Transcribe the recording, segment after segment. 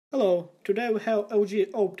Hello, today we have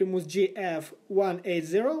LG Optimus G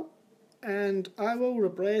F180 and I will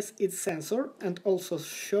replace its sensor and also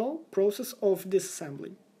show process of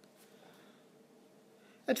disassembly.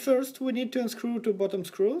 At first we need to unscrew two bottom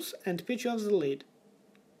screws and pitch off the lid.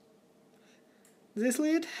 This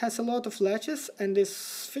lid has a lot of latches and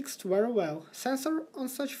is fixed very well. Sensor on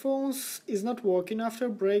such phones is not working after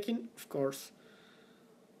breaking, of course.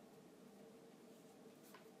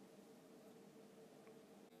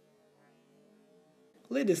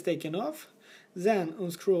 Lid is taken off, then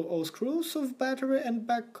unscrew all screws of battery and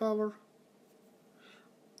back cover,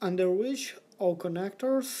 under which all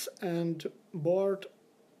connectors and board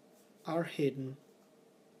are hidden.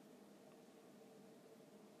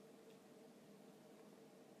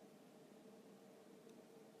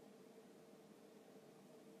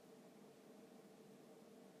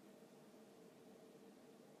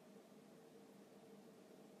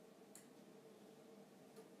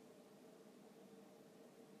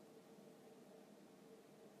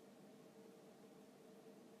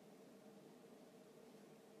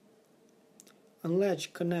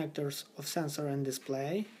 Unlatch connectors of sensor and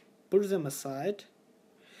display, put them aside.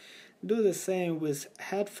 Do the same with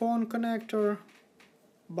headphone connector,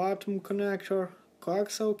 bottom connector,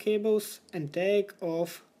 coaxial cables and take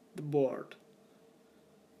off the board.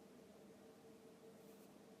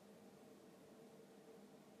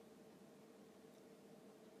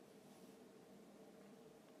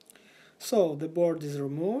 So the board is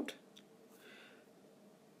removed.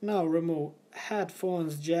 Now remove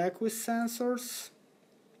headphones jack with sensors,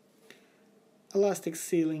 elastic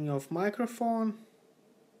sealing of microphone.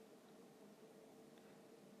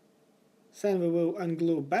 Then we will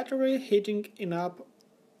unglue battery heating it up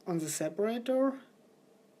on the separator,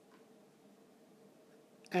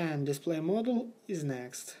 and display module is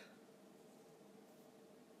next.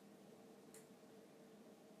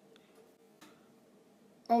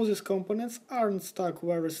 All these components aren't stuck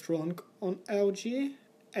very strong on LG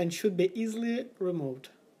and should be easily removed.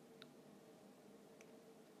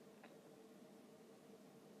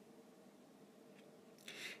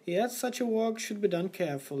 Yet such a work should be done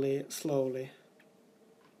carefully, slowly.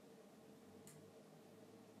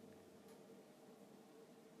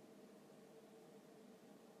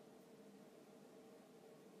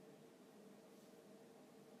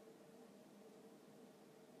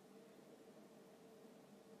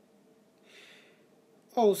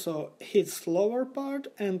 Also, hit lower part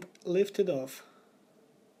and lift it off.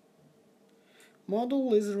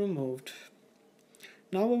 Module is removed.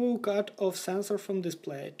 Now we will cut off sensor from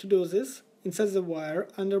display. To do this, insert the wire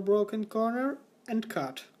under broken corner and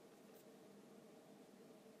cut.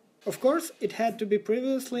 Of course, it had to be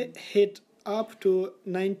previously heat up to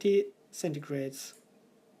 90 centigrades.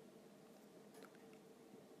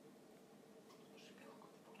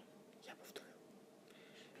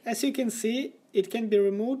 As you can see, it can be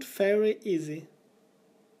removed very easy.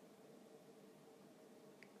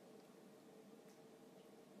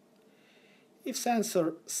 If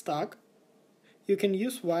sensor stuck, you can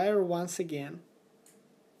use wire once again.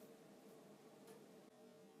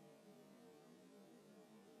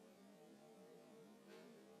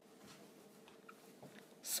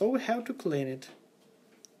 So we have to clean it.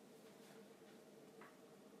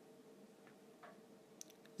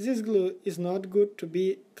 This glue is not good to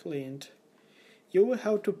be cleaned. You will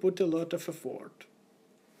have to put a lot of effort.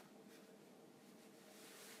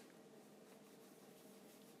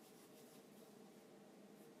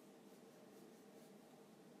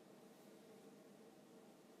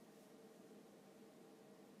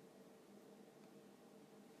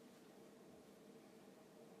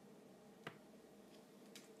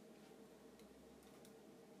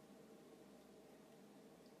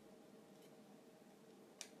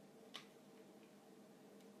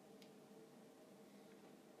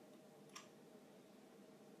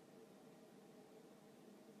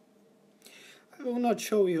 I will not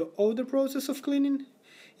show you all the process of cleaning.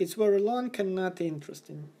 It's very long and not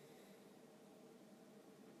interesting.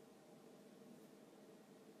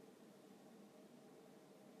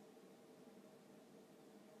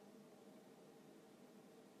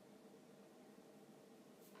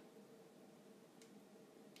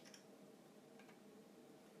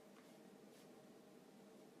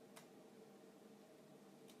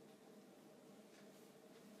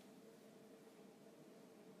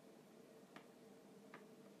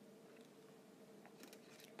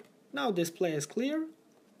 Now display is clear,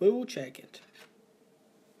 we will check it.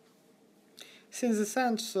 Since the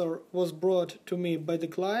sensor was brought to me by the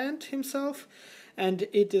client himself and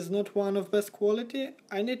it is not one of best quality,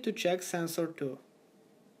 I need to check sensor too.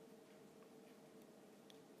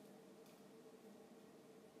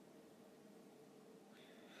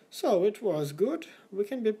 So it was good, we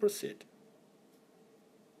can proceed.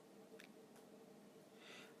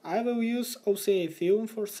 I will use OCA film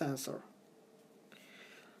for sensor.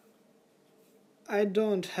 I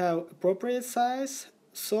don't have appropriate size,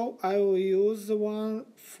 so I will use the one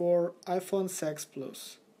for iPhone 6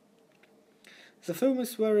 Plus. The film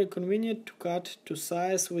is very convenient to cut to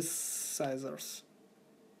size with scissors.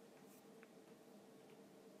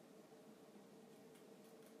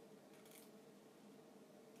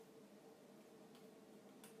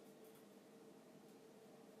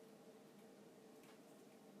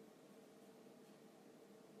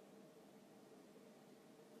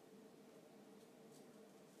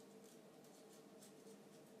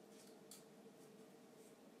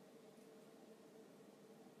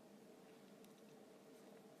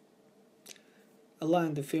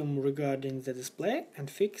 Align the film regarding the display and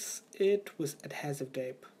fix it with adhesive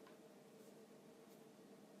tape.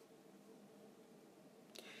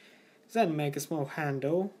 Then make a small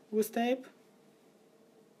handle with tape,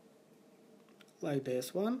 like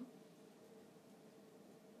this one.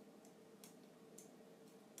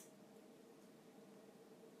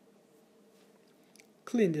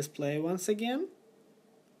 Clean display once again.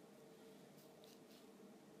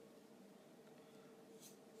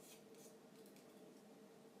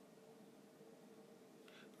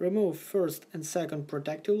 Remove first and second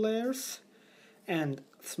protective layers and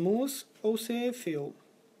smooth OCA film.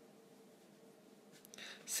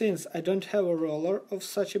 Since I don't have a roller of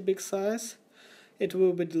such a big size, it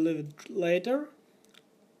will be delivered later,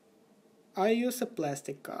 I use a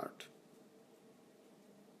plastic card.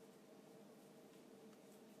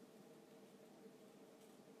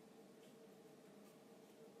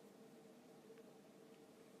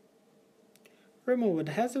 Remove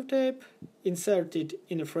adhesive tape, insert it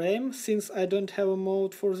in a frame, since I don't have a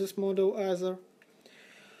mold for this model either.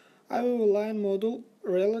 I will align model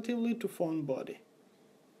relatively to phone body.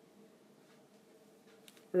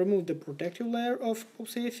 Remove the protective layer of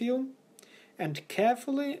OCA film and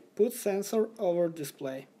carefully put sensor over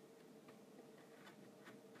display.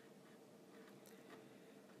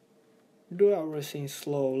 Do everything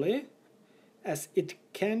slowly, as it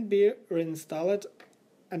can be reinstalled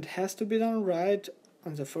and has to be done right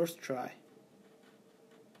on the first try.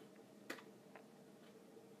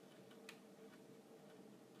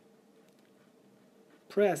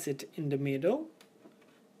 Press it in the middle,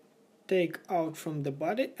 take out from the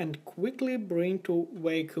body and quickly bring to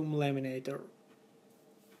vacuum laminator.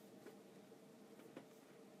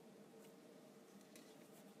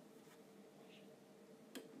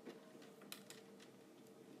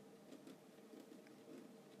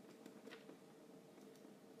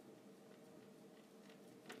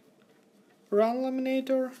 Run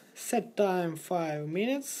laminator, set time 5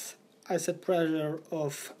 minutes, I set pressure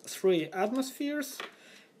of 3 atmospheres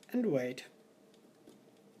and wait.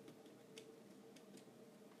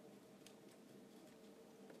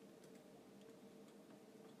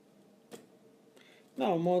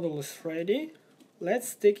 Now model is ready, let's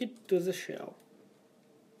stick it to the shell.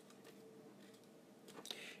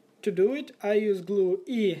 To do it I use glue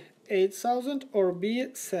E8000 or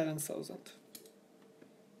B7000.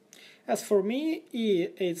 As for me,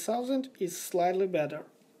 E8000 is slightly better.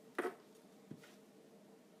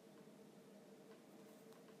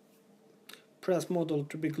 Press model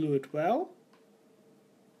to be glued well.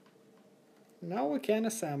 Now we can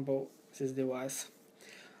assemble this device.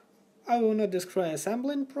 I will not describe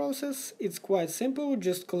assembling process, it's quite simple,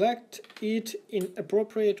 just collect it in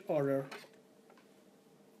appropriate order.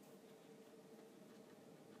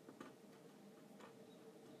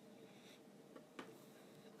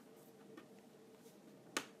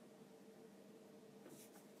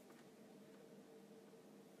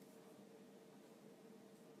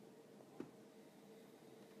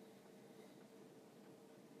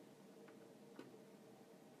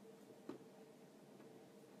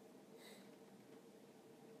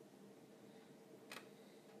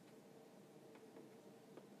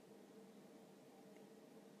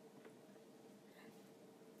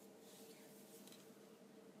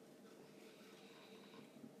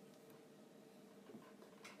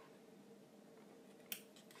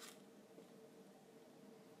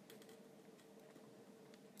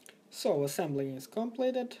 So assembling is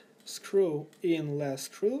completed, screw in less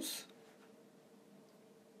screws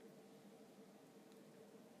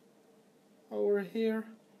over here.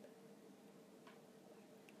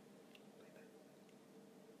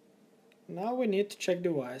 Now we need to check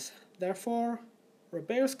device, therefore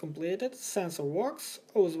repairs completed, sensor works,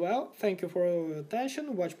 all is well, thank you for your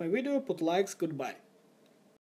attention, watch my video, put likes, goodbye.